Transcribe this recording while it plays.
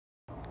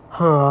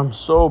I'm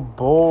so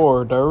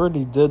bored. I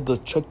already did the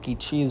Chuck E.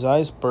 Cheese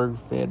Iceberg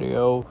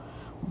video.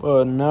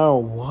 But now,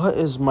 what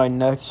is my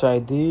next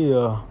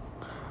idea?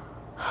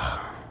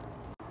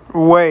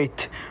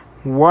 Wait,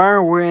 why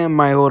are we in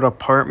my old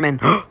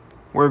apartment?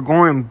 We're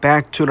going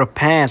back to the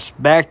past,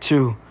 back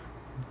to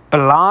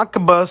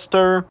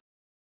Blockbuster.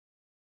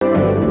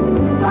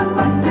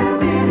 Blockbuster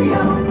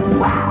video.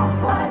 Wow,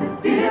 what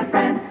a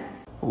difference.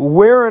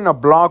 We're in a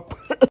block.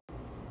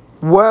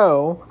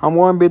 Well, I'm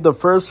going to be the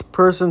first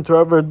person to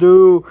ever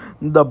do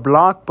the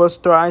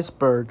Blockbuster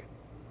Iceberg.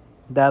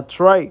 That's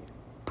right.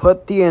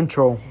 Put the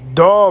intro.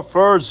 The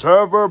first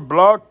ever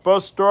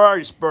Blockbuster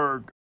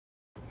Iceberg.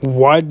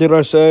 Why did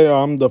I say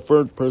I'm the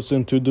first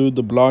person to do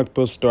the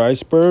Blockbuster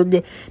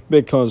Iceberg?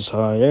 Because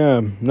I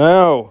am.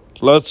 Now,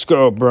 let's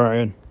go,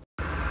 Brian.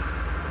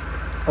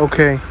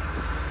 Okay.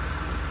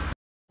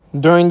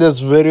 During this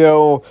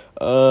video,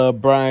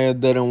 Brian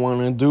didn't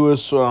want to do it,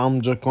 so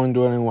I'm just going to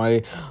do it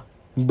anyway.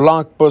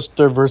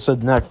 Blockbuster versus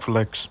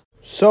Netflix.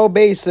 So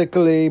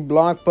basically,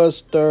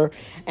 Blockbuster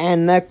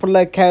and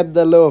Netflix had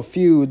the little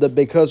feud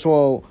because,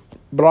 well,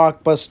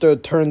 Blockbuster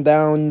turned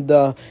down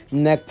the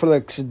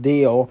Netflix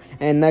deal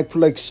and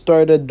Netflix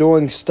started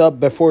doing stuff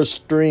before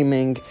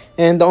streaming.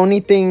 And the only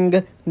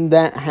thing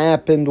that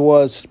happened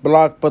was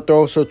Blockbuster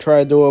also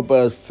tried to do it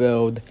but it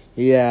failed.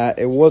 Yeah,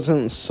 it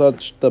wasn't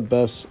such the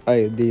best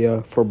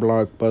idea for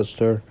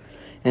Blockbuster.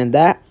 And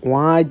that's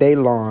why they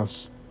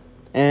lost.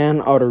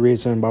 And other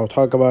reason, but I'll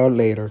talk about it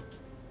later.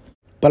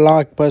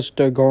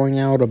 Blockbuster going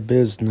out of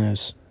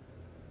business.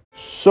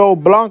 So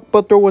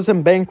Blockbuster was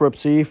in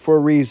bankruptcy for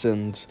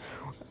reasons.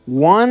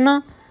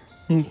 One,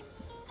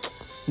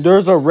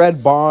 there's a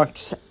red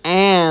box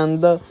and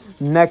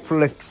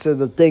Netflix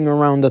is a thing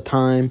around the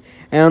time.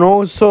 And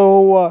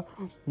also,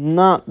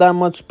 not that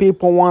much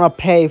people want to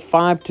pay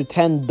 $5 to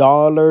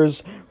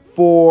 $10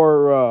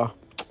 for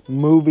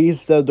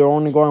movies that they're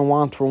only going to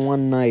watch for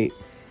one night.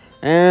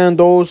 And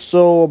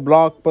also,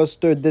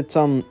 Blockbuster did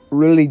some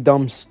really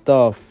dumb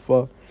stuff,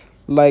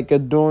 like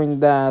doing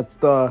that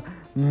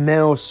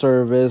mail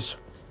service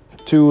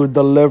to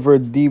deliver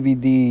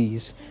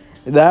DVDs.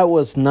 That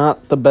was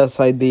not the best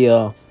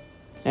idea.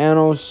 And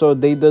also,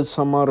 they did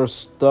some other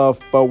stuff,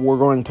 but we're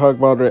going to talk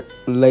about it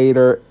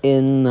later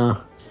in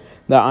the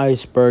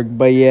Iceberg.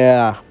 But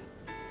yeah,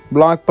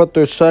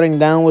 Blockbuster shutting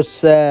down was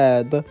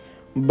sad,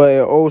 but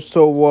it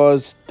also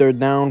was their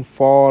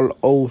downfall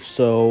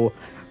also,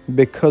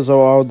 because of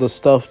all the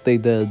stuff they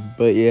did.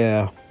 But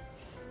yeah,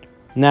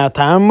 now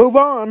time to move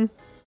on.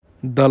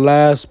 The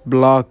last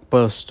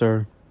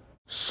Blockbuster.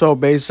 So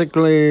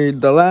basically,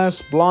 the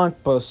last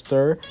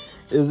Blockbuster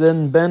is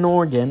in Bend,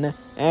 Oregon,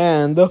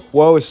 and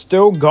well, it's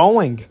still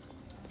going.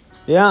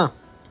 Yeah,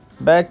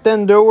 back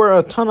then there were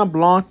a ton of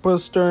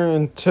Blockbuster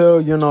until,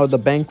 you know, the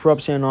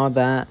bankruptcy and all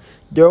that.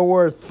 There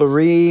were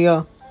three.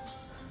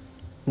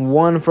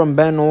 One from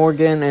Bend,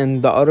 Oregon,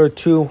 and the other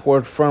two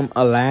were from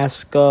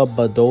Alaska,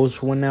 but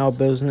those went out of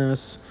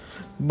business.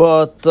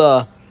 But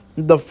the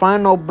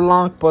final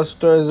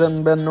Blockbuster is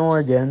in Bend,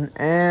 Oregon,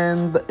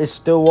 and it's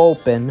still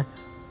open.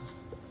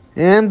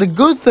 And the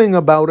good thing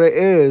about it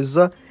is,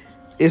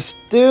 it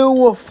still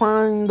will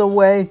find a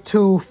way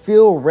to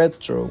feel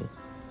retro.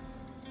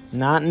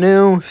 Not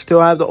new,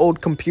 still have the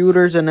old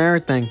computers and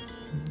everything.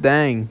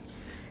 Dang.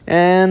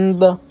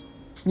 And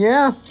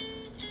yeah.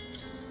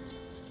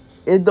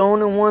 It's the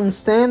only one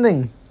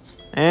standing,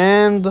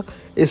 and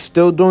it's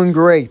still doing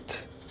great.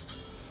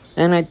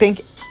 And I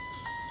think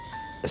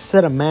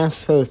Set a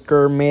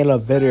Massacre made a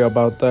video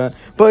about that.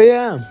 But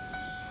yeah,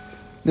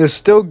 they're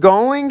still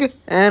going,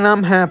 and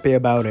I'm happy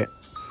about it.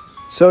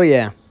 So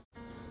yeah.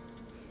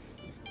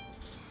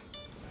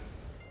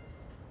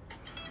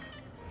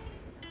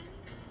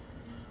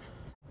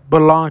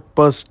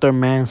 Blockbuster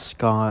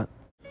mascot.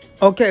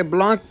 Okay,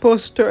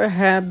 Blockbuster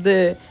had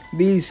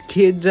these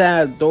kids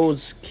at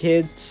those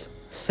kids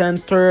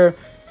center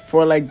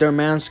for like their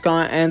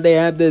mascot, and they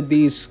had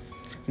these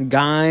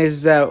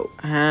guys that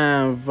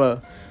have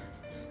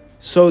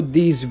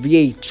these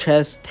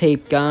VHS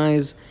tape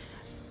guys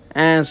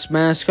as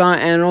mascot,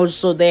 and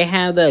also they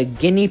had a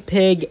guinea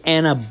pig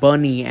and a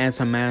bunny as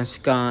a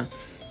mascot.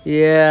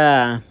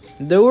 Yeah,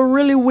 they were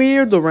really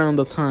weird around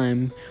the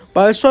time.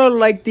 But I sort of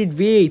like the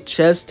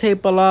VHS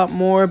tape a lot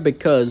more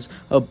because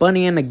a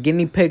bunny and a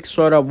guinea pig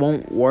sort of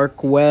won't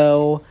work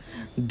well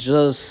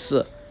just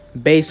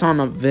based on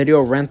a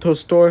video rental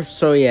store.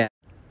 So yeah,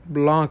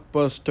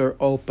 Blockbuster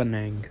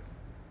opening.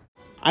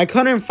 I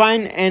couldn't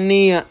find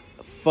any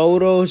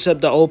photos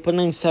of the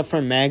opening except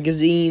for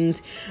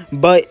magazines,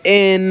 but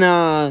in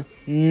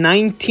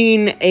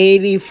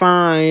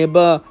 1985,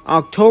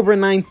 October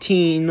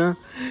 19,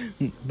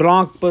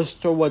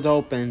 Blockbuster was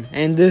open,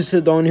 and this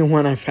is the only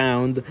one I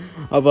found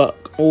of a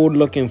old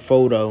looking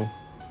photo,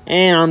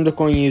 and I'm just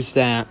going to use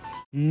that.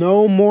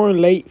 No more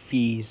late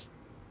fees.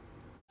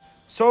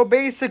 So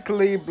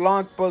basically,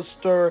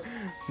 Blockbuster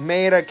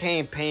made a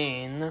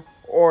campaign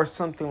or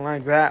something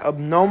like that of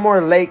no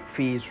more late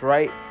fees,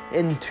 right,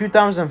 in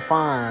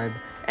 2005,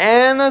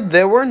 and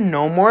there were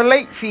no more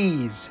late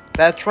fees.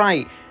 That's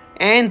right.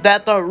 And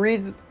that's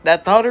the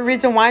other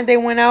reason why they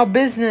went out of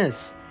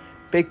business.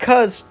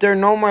 Because there are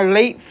no more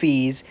late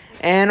fees.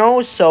 And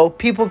also,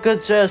 people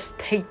could just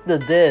take the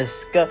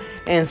disc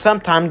and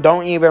sometimes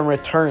don't even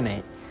return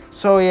it.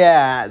 So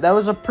yeah, that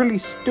was a pretty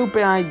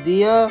stupid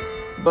idea.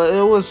 But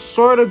it was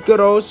sort of good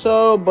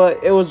also.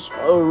 But it was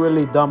a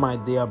really dumb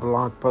idea,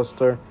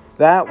 Blockbuster.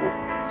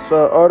 That's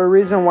the other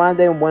reason why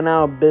they went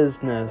out of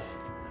business.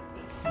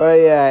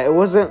 But yeah, it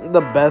wasn't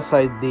the best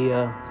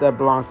idea that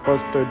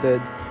Blockbuster did.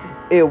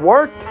 It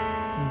worked,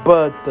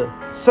 but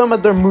some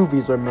of their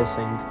movies are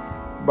missing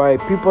by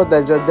people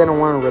that just didn't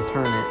want to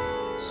return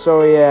it.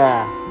 So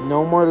yeah,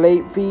 no more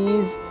late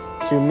fees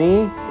to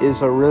me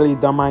is a really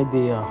dumb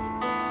idea.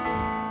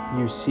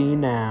 You see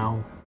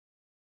now.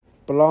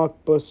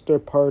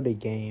 Blockbuster Party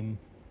Game.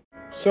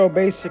 So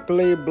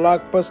basically,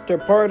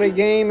 Blockbuster Party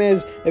Game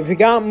is if you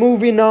got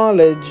movie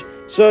knowledge,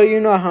 so you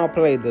know how to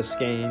play this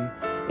game.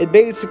 It's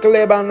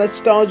basically about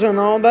nostalgia and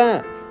all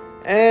that.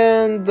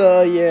 And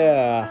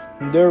yeah,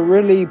 they're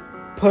really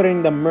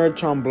putting the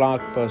merch on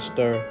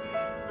Blockbuster.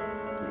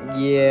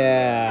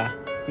 Yeah,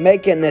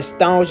 making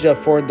nostalgia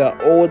for the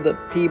old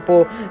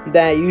people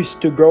that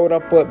used to grow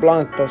up with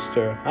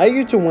Blockbuster. I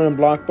used to win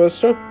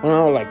Blockbuster when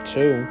I was like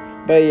 2.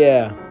 But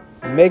yeah,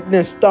 make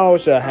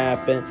nostalgia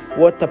happen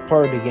with the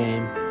party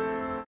game.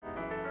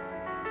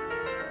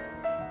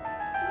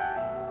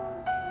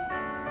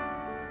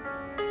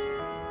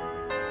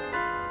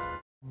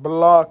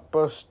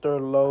 Blockbuster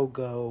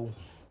logo.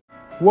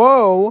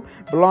 Whoa,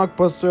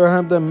 Blockbuster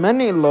have the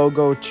many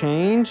logo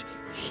change.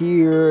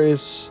 Here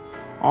is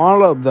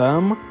all of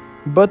them.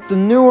 But the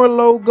newer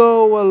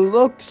logo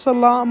looks a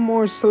lot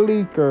more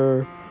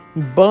sleeker.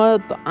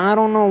 But I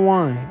don't know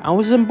why. I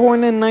wasn't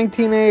born in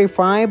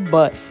 1985,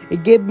 but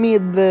it gave me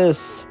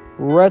this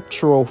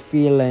retro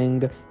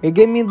feeling. It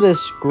gave me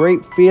this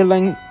great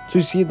feeling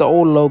to see the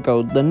old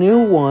logo. The new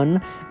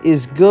one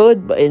is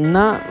good, but it's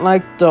not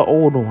like the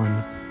old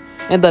one.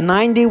 And the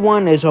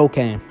 91 is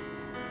okay.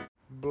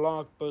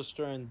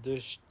 Blockbuster and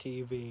Dish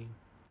TV.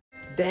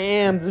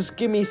 Damn, this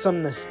give me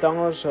some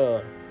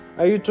nostalgia.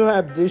 I used to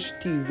have Dish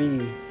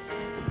TV.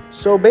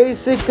 So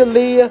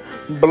basically,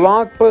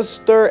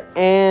 Blockbuster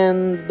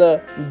and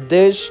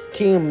Dish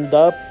teamed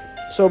up.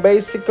 So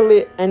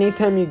basically,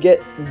 anytime you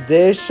get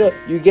Dish,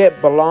 you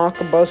get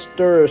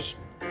Blockbuster.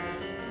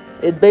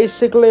 It's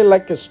basically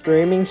like a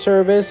streaming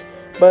service.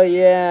 But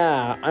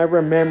yeah, I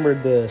remember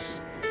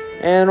this.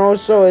 And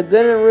also, it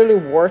didn't really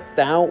work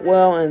out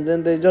well, and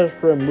then they just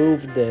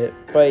removed it.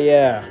 But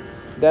yeah,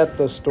 that's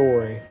the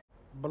story.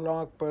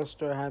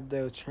 Blockbuster had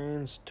their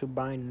chance to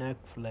buy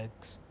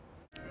Netflix.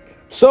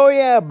 So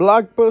yeah,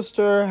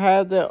 Blockbuster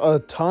had a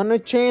ton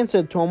of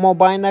chances to almost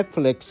buy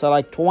Netflix,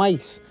 like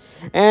twice.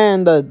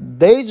 And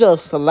they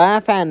just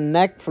laugh at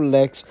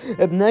Netflix.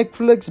 If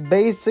Netflix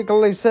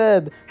basically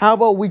said, how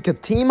about we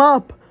could team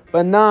up?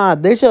 But nah,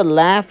 they should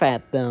laugh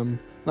at them.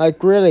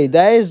 Like really,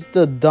 that is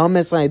the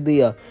dumbest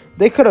idea.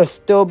 They could have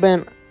still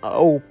been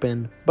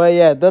open. But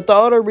yeah, that's the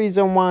other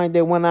reason why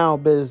they went out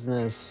of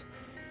business.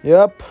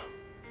 Yep.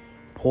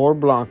 Poor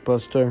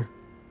Blockbuster.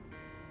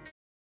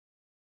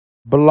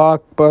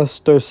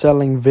 Blockbuster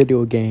selling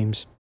video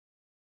games.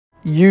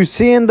 You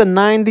see, in the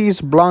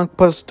 90s,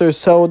 Blockbuster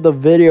sold the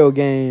video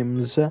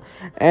games.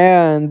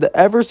 And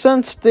ever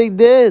since they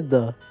did.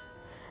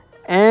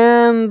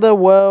 And,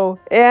 well,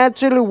 it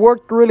actually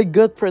worked really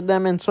good for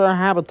them. And so I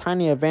have a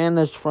tiny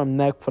advantage from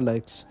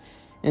Netflix.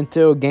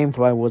 Until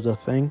Gamefly was a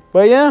thing.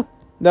 But yeah,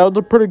 that was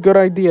a pretty good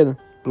idea,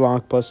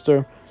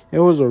 Blockbuster. It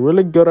was a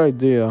really good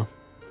idea.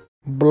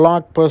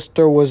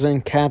 Blockbuster was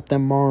in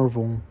Captain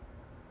Marvel.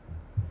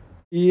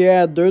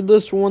 Yeah, there's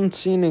this one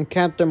scene in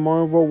Captain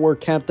Marvel where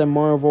Captain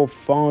Marvel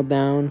fall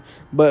down,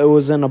 but it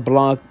was in a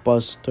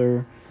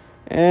Blockbuster.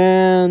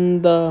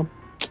 And,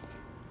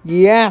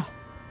 yeah,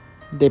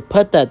 they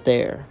put that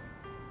there.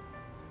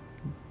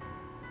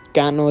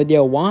 Got no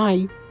idea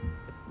why.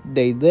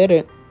 They did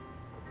it.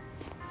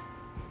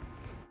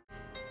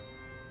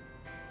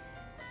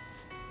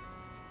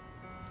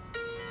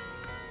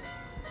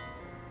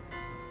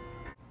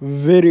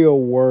 Video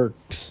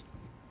Works.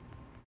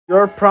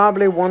 You're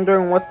probably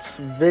wondering what's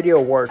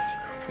Video Works.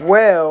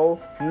 Well,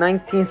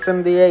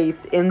 1978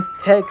 in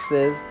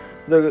Texas,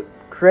 the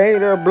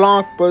creator of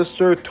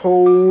Blockbuster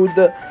told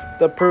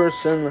the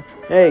person,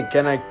 hey,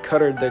 can I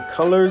color the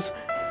colors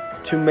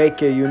to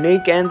make it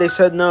unique? And they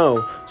said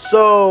no.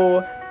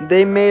 So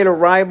they made a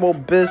rival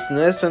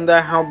business, and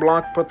that's how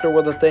Blockbuster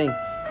was a thing.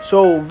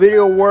 So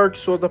Video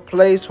Works was the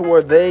place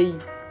where they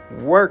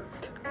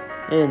worked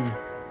in.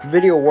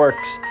 Video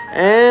Works,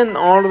 and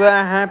all of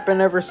that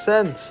happened ever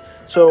since.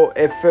 So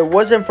if it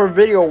wasn't for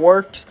Video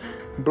Works,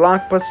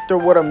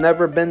 Blockbuster would have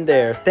never been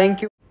there.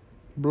 Thank you.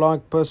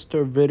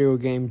 Blockbuster Video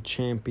Game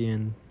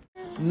Champion.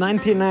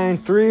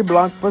 1993,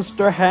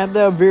 Blockbuster had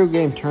the video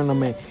game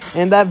tournament,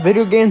 and that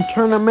video game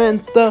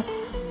tournament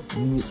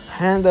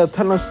had a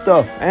ton of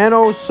stuff. And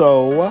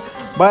also,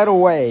 by the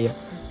way,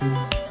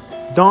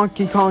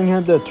 Donkey Kong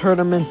had the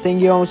tournament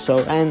thingy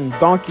also, and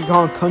Donkey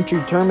Kong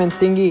Country tournament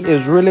thingy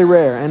is really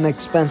rare and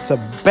expensive.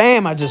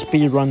 Bam! I just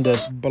speedrun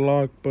this.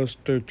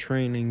 Blockbuster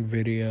training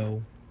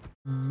video.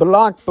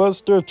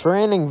 Blockbuster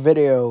training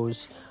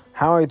videos.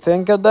 How I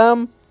think of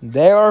them?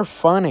 They are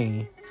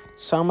funny.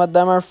 Some of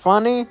them are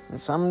funny, and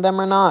some of them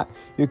are not.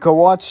 You can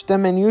watch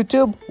them on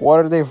YouTube.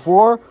 What are they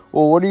for?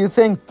 Well, what do you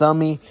think,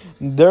 dummy?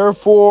 They're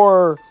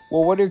for,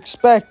 well, what do you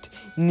expect?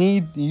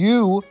 Need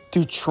you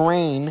to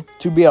train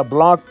to be a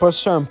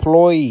Blockbuster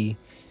employee.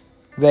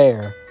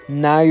 There.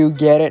 Now you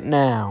get it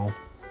now.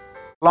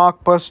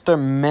 Blockbuster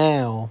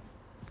Mail.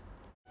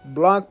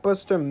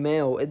 Blockbuster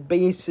Mail. It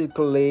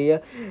basically,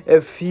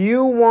 if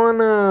you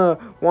wanna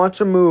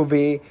watch a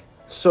movie,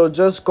 so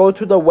just go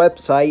to the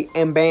website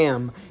and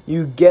bam,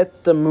 you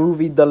get the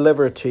movie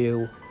delivered to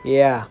you.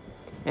 Yeah.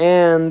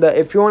 And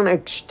if you want to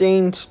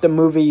exchange the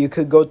movie, you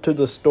could go to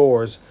the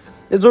stores.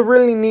 It's a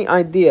really neat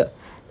idea.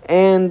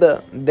 And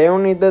they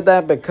only did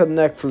that because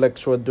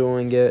Netflix was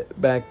doing it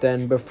back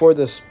then, before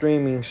the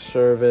streaming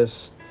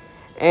service.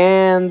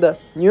 And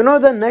you know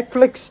that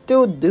Netflix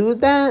still do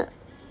that?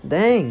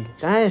 Dang,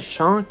 that is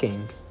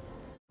shocking.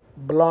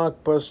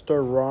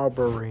 Blockbuster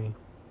robbery.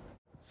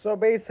 So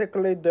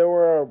basically, there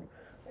were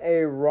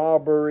a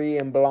robbery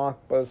in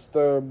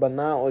Blockbuster, but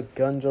not with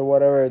guns or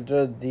whatever.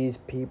 Just these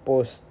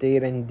people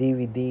stealing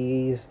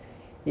DVDs.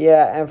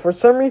 Yeah, and for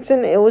some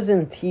reason, it was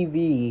in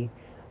TV.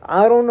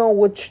 I don't know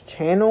which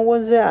channel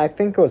was it. I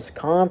think it was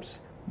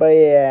Cops. But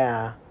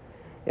yeah,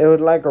 it was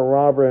like a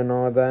robbery and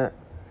all that.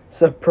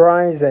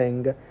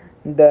 Surprising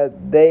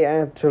that they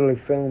actually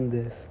filmed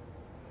this.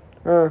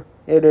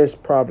 It is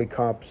probably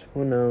Cops.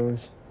 Who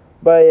knows?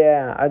 But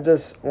yeah, I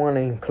just want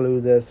to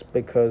include this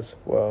because,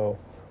 well,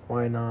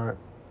 why not?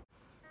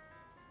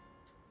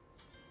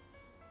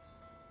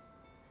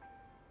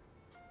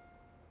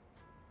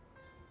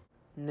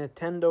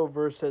 Nintendo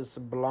versus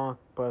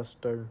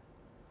Blockbuster.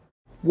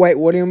 Wait,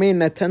 what do you mean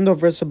Nintendo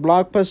versus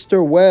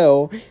Blockbuster?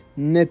 Well,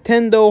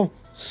 Nintendo,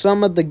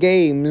 some of the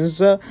games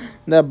that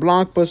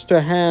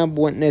Blockbuster had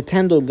with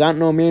Nintendo got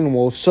no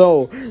manual.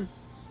 So,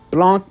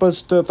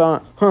 Blockbuster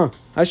thought,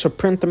 I should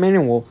print the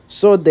manual.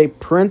 So they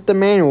print the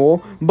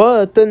manual,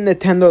 but the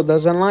Nintendo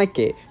doesn't like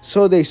it.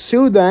 So they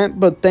sued that,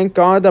 but thank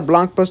God the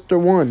Blockbuster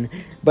won.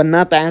 But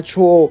not the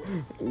actual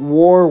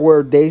war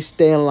where they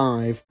stay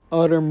alive.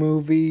 Other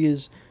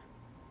movies,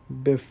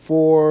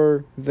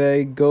 before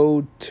they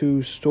go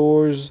to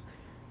stores,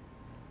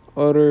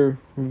 other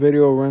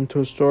video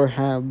rental store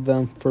have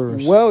them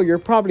first. Well, you're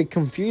probably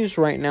confused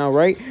right now,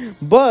 right?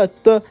 But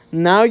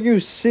now you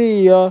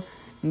see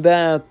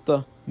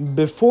that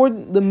before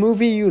the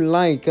movie you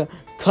like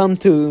come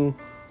to,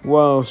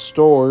 well,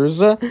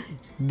 stores,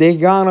 they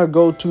gotta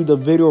go to the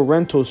video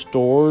rental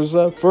stores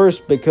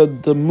first,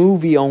 because the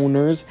movie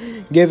owners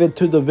give it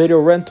to the video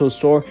rental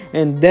store,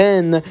 and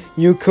then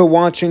you could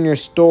watch in your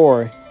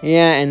store.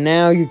 Yeah, and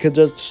now you could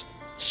just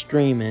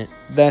stream it.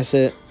 That's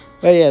it.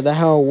 But yeah, that's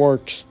how it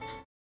works.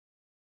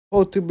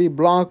 Supposed to be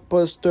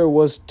Blockbuster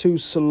was too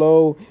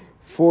slow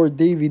for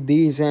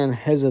DVDs and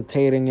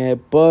hesitating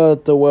it,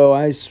 but well,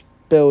 I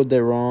spelled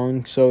it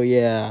wrong, so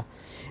yeah,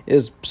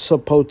 it's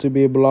supposed to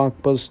be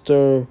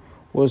Blockbuster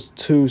was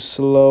too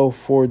slow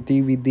for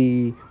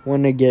DVD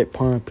when it get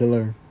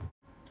popular.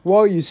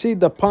 Well, you see,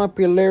 the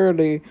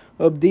popularity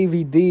of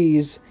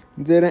DVDs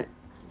didn't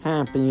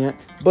happen yet,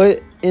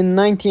 but in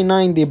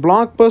 1990,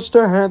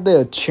 Blockbuster had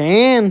the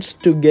chance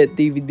to get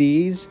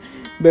DVDs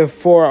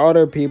before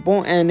other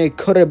people, and it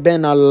could have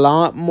been a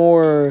lot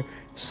more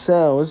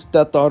sales.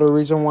 That's the other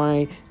reason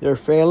why they're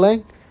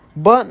failing.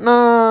 But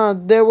nah,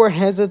 they were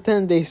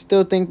hesitant. They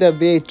still think that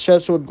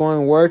VHS was going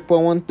to work. But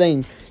one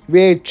thing,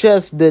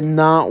 VHS did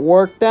not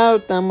work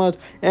out that much.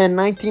 In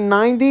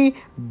 1990,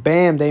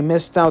 bam, they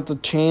missed out the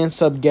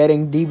chance of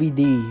getting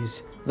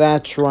DVDs.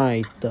 That's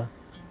right.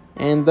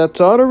 And that's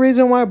the other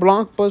reason why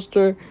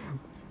Blockbuster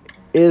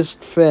is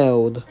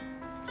failed.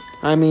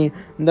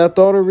 That's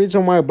the other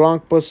reason why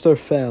Blockbuster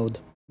failed.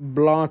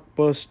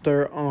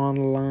 Blockbuster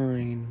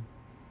Online.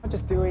 Not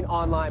just doing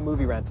online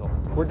movie rental.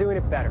 We're doing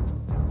it better.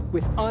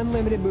 With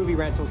unlimited movie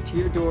rentals to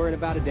your door in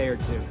about a day or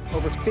two.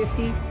 Over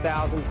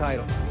 50,000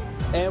 titles.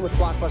 And with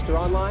Blockbuster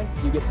Online,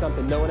 you get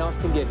something no one else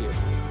can give you.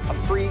 A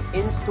free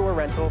in-store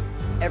rental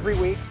every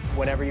week,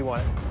 whenever you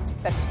want it.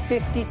 That's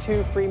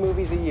 52 free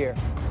movies a year.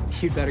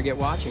 You'd better get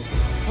watching.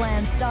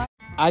 Plan start.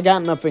 I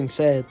got nothing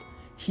said.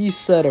 He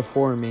said it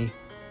for me.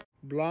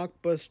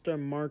 Blockbuster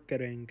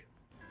marketing.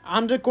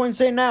 I'm just going to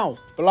say now,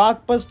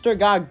 Blockbuster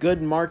got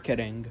good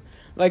marketing.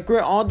 Like,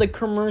 where all the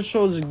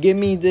commercials give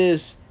me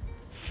this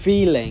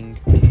feeling.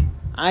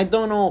 I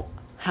don't know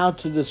how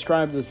to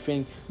describe this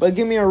thing, but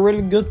give me a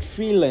really good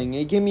feeling.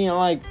 It gave me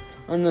like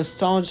a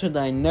nostalgia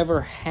that I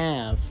never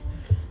have.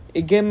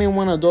 It gave me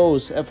one of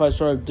those if I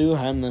sort of do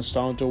have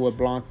nostalgia with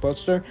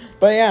Blockbuster.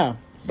 But yeah,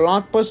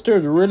 Blockbuster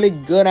is really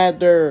good at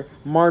their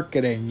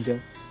marketing.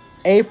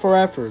 A for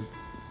effort.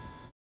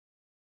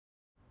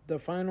 The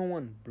final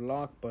one,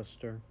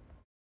 Blockbuster.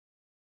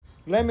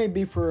 Let me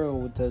be for real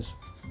with this.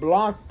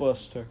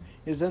 Blockbuster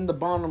is in the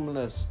bottom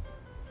list.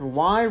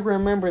 Why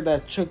remember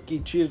that Chuck E.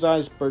 Cheese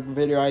Iceberg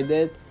video I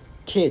did?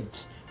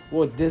 Kids,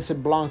 well, this is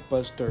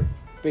Blockbuster.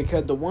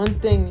 Because the one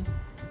thing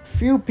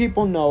few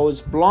people know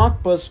is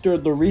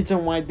Blockbuster, the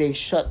reason why they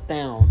shut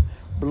down.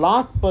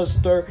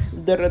 Blockbuster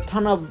did a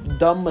ton of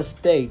dumb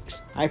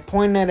mistakes. I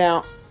pointed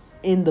out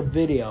in the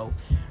video.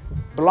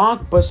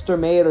 Blockbuster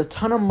made a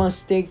ton of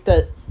mistakes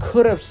that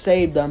could have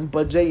saved them,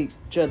 but they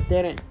just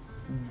didn't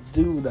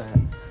do that.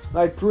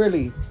 Like,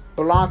 really,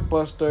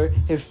 Blockbuster,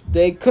 if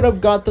they could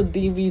have got the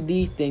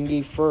DVD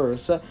thingy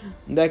first,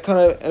 that could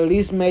have at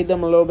least made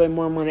them a little bit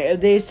more money.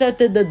 If they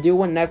accepted the deal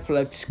with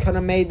Netflix, could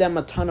have made them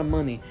a ton of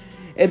money.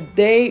 If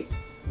they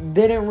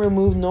didn't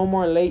remove no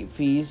more late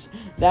fees,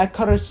 that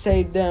could have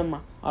saved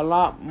them a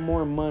lot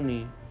more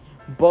money.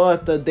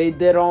 But they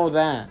did all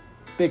that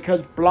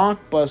because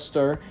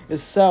Blockbuster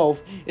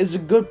itself is a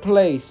good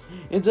place.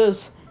 It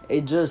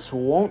just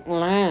won't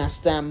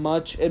last that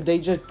much if they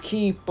just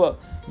keep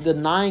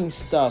denying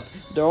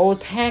stuff. Their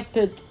old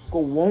tactic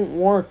won't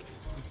work.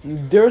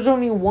 There's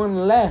only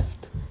one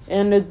left,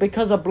 and it's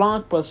because of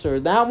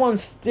Blockbuster. That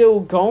one's still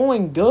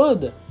going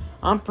good.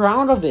 I'm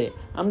proud of it.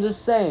 I'm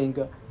just saying,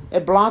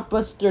 if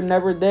Blockbuster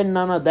never did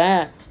none of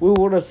that, we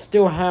would have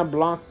still had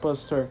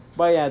Blockbuster.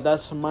 But yeah,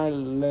 that's my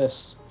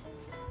list.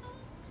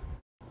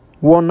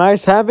 Well,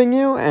 nice having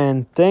you,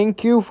 and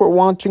thank you for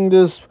watching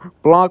this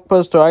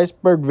Blockbuster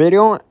Iceberg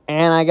video,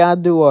 and I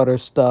gotta do other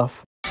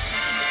stuff.